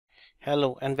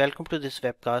Hello and welcome to this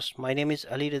webcast. My name is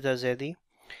Ali Reza Zaidi.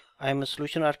 I am a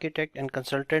solution architect and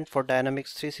consultant for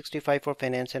Dynamics 365 for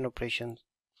finance and operations.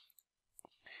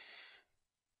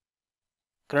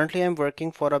 Currently I am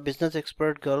working for a business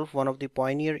expert Gulf, one of the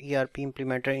pioneer ERP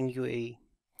implementer in UAE.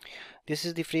 This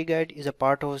is the free guide is a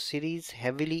part of a series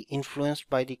heavily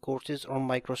influenced by the courses on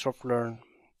Microsoft Learn.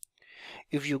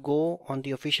 If you go on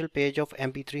the official page of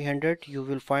MB-300, you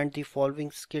will find the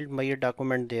following skilled measure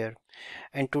document there.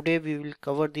 And today we will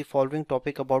cover the following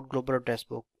topic about global address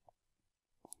book.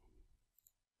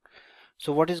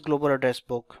 So what is global address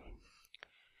book?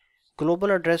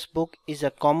 Global address book is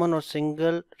a common or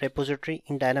single repository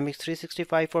in Dynamics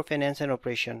 365 for finance and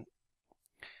operation.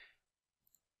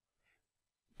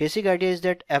 Basic idea is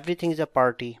that everything is a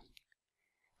party.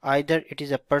 Either it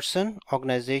is a person,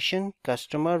 organization,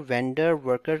 customer, vendor,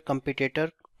 worker,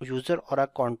 competitor, user, or a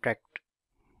contract.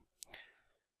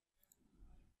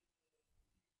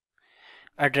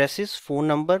 Addresses, phone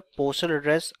number, postal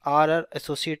address are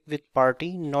associated with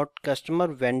party, not customer,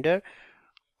 vendor,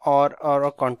 or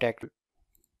a contact.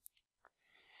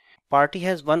 Party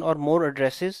has one or more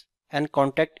addresses and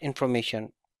contact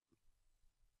information.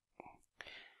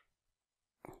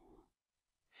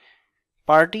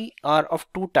 Party are of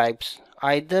two types.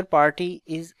 Either party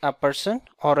is a person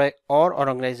or an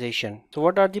organization. So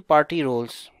what are the party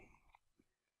roles?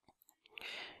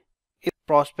 If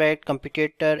prospect,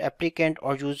 competitor, applicant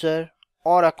or user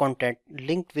or a contact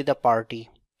linked with a party,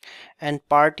 and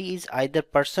party is either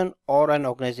person or an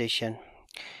organization.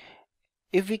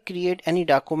 If we create any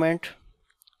document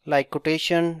like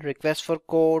quotation, request for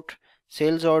quote,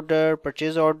 sales order,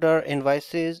 purchase order,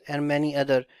 invoices and many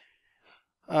other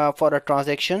for a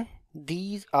transaction,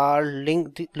 these are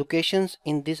linked. The locations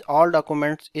in this all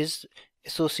documents is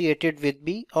associated with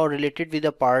B or related with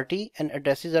a party, and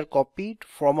addresses are copied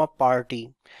from a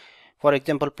party. For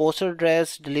example, postal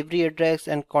address, delivery address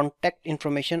and contact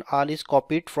information all is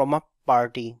copied from a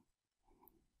party.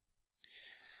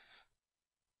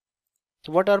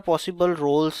 So what are possible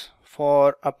roles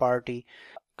for a party?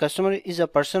 Customer is a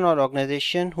person or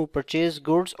organization who purchase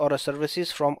goods or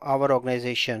services from our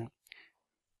organization.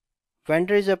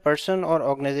 Vendor is a person or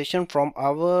organization from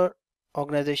our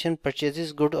organization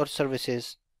purchases goods or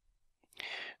services.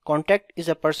 Contact is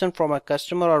a person from a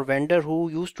customer or vendor who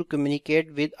used to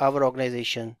communicate with our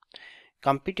organization.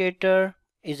 Competitor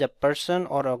is a person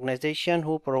or organization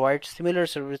who provides similar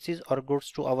services or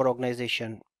goods to our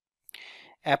organization.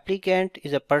 Applicant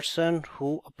is a person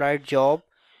who applied job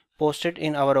posted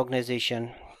in our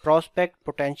organization. Prospect,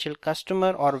 potential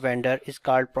customer or vendor is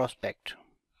called prospect.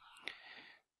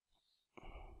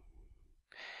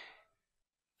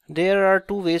 There are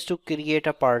two ways to create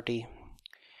a party.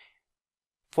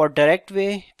 For direct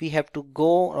way, we have to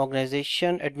go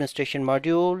organization administration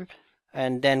module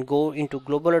and then go into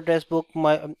global address book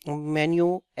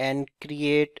menu and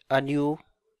create a new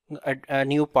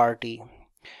party.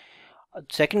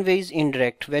 Second way is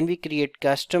indirect. When we create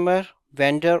customer,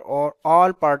 vendor or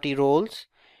all party roles,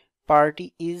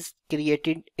 party is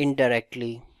created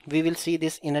indirectly. We will see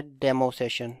this in a demo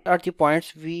session. What are the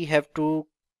points we have to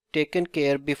taken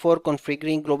care before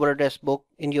configuring global address book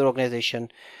in your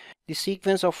organization? The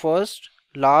sequence of first,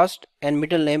 last and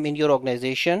middle name in your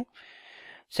organization.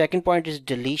 Second point is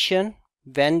deletion.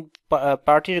 When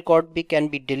party record can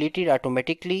be deleted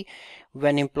automatically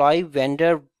when employee,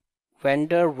 vendor,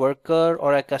 worker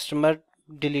or a customer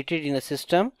deleted in a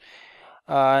system.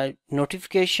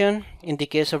 Notification in the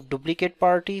case of duplicate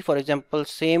party, for example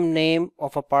same name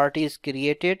of a party is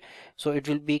created, so it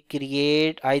will be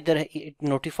create either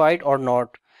notified or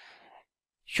not.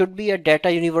 Should be a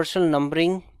data universal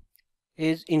numbering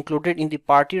is included in the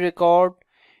party record.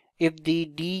 If the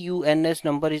DUNS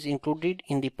number is included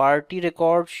in the party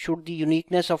record, should the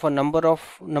uniqueness of a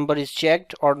number is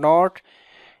checked or not?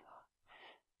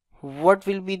 What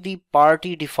will be the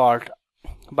party default?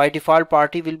 By default,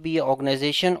 party will be an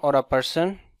organization or a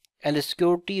person, and the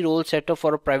security role setup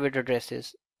for private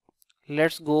addresses.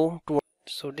 Let's go to.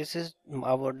 So this is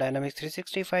our Dynamics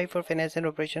 365 for finance and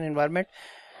operation environment.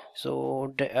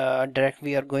 So direct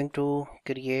we are going to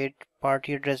create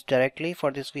party address directly.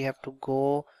 For this we have to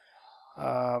go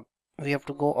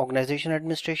organization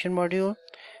administration module,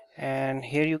 and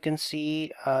here you can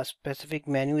see a specific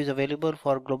menu is available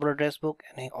for global address book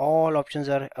and all options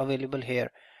are available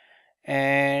here.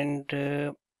 And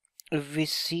if we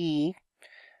see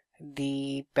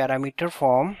the parameter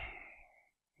form,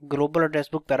 global address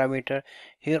book parameter,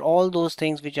 here all those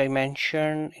things which I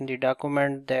mentioned in the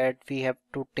document that we have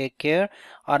to take care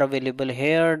are available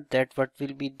here. That what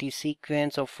will be the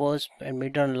sequence of first and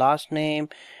middle and last name,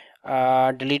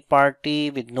 delete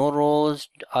party with no rows,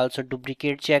 also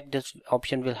duplicate check. This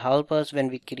option will help us when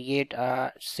we create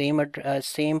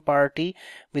same party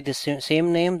with the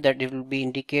same name, that it will be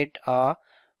indicate a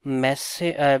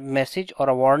message or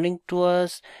a warning to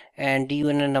us, and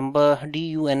DUNS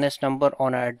number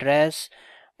on our address,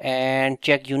 and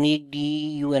check unique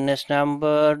DUNS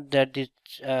number. That is,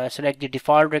 select the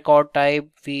default record type.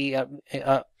 We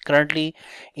currently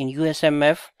in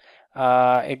USMF,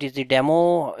 it is the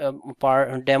demo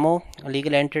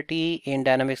legal entity in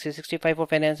Dynamics 365 for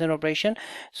finance and operation.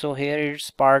 So here its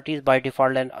parties by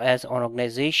default and as an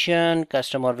organization,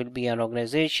 customer will be an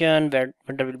organization,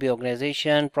 vendor will be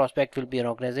organization, prospect will be an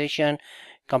organization,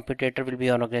 competitor will be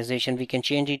an organization. We can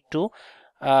change it to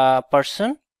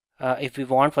person if we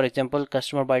want. For example,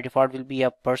 customer by default will be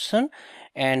a person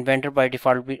and vendor by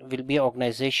default will be an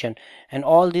organization, and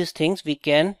all these things we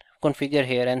can configure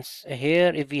here. And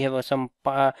here if we have some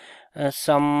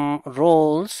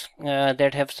roles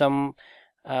that have some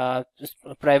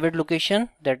private location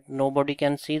that nobody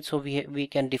can see, so we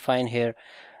can define here.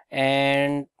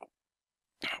 And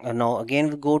now again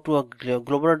we go to a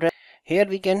global address. Here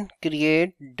we can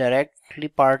create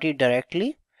party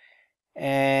directly,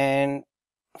 and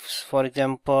for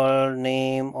example,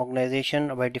 name,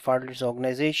 organization, by default it's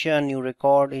organization, new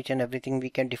record, each and everything we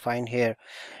can define here.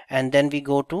 And then we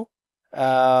go to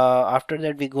after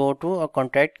that we go to a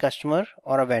contact customer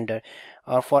or a vendor.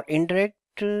 For indirect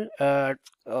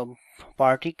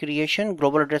party creation,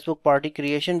 global address book party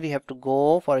creation, we have to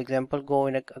go, for example, go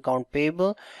in account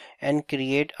payable and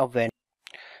create a vendor.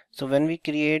 So when we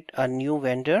create a new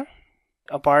vendor,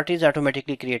 a party is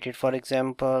automatically created. For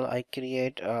example, I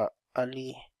create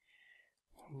Ali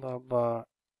Baba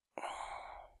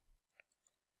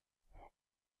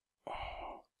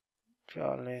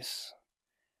Charles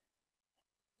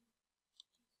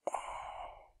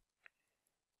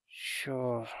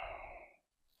sure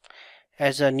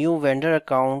as a new vendor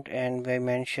account, and I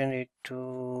mention it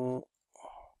to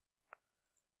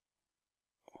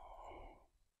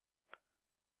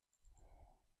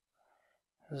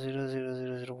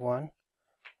 (00001),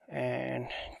 and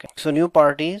so new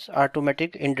parties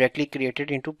automatic indirectly created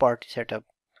into party setup.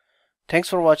 Thanks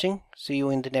for watching. See you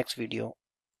in the next video.